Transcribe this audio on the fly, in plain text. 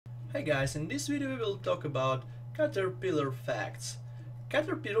Hey guys, in this video we will talk about caterpillar facts.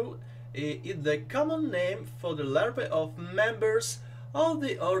 Caterpillar is the common name for the larvae of members of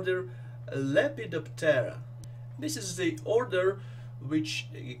the order Lepidoptera. This is the order which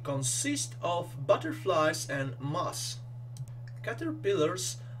consists of butterflies and moths.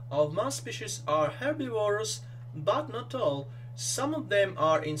 Caterpillars of most species are herbivorous, but not all. Some of them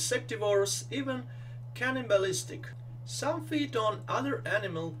are insectivorous, even cannibalistic. Some feed on other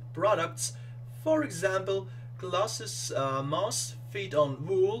animal products. For example, Colossus moths feed on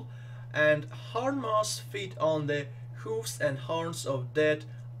wool, and horn moths feed on the hoofs and horns of dead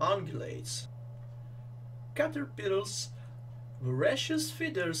ungulates. Caterpillars, voracious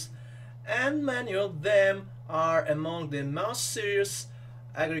feeders, and many of them are among the most serious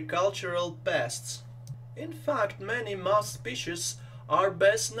agricultural pests. In fact, many moth species are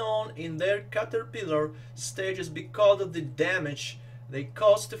best known in their caterpillar stages because of the damage they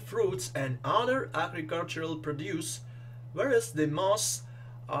cause to fruits and other agricultural produce, whereas the moths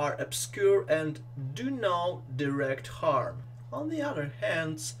are obscure and do no direct harm. On the other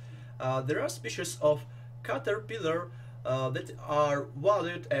hand, there are species of caterpillar that are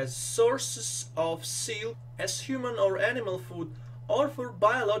valued as sources of silk, as human or animal food, or for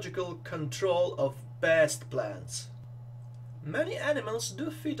biological control of pest plants. Many animals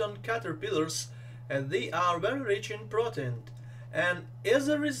do feed on caterpillars, and they are very rich in protein, and as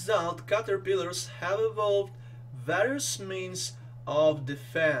a result caterpillars have evolved various means of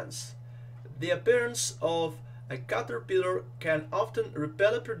defense. The appearance of a caterpillar can often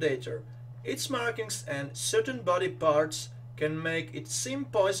repel a predator. Its markings and certain body parts can make it seem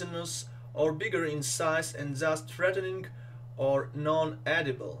poisonous or bigger in size and thus threatening or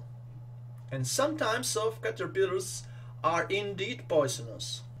non-edible. And some types of caterpillars are indeed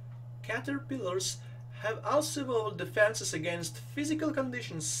poisonous. Caterpillars have also evolved defenses against physical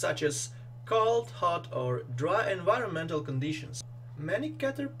conditions such as cold, hot, or dry environmental conditions. Many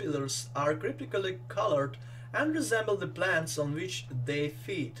caterpillars are cryptically colored and resemble the plants on which they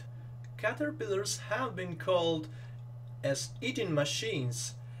feed. Caterpillars have been called as eating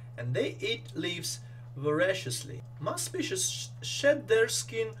machines, and they eat leaves voraciously. Most species shed their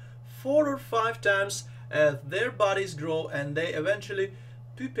skin 4 or 5 times as their bodies grow, and they eventually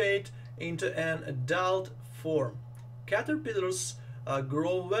pupate into an adult form. Caterpillars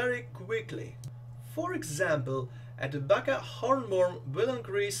grow very quickly. For example, a Tobacco hornworm will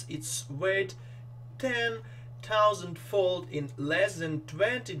increase its weight 10,000-fold in less than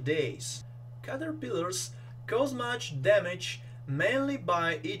 20 days. Caterpillars cause much damage mainly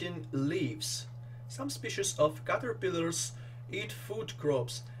by eating leaves. Some species of caterpillars eat food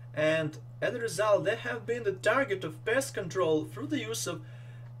crops, and as a result they have been the target of pest control through the use of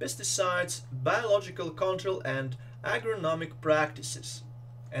pesticides, biological control, and agronomic practices.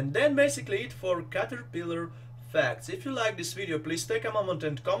 And then basically it for caterpillar facts. If you like this video, please take a moment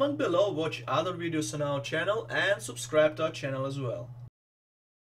and comment below, watch other videos on our channel, and subscribe to our channel as well.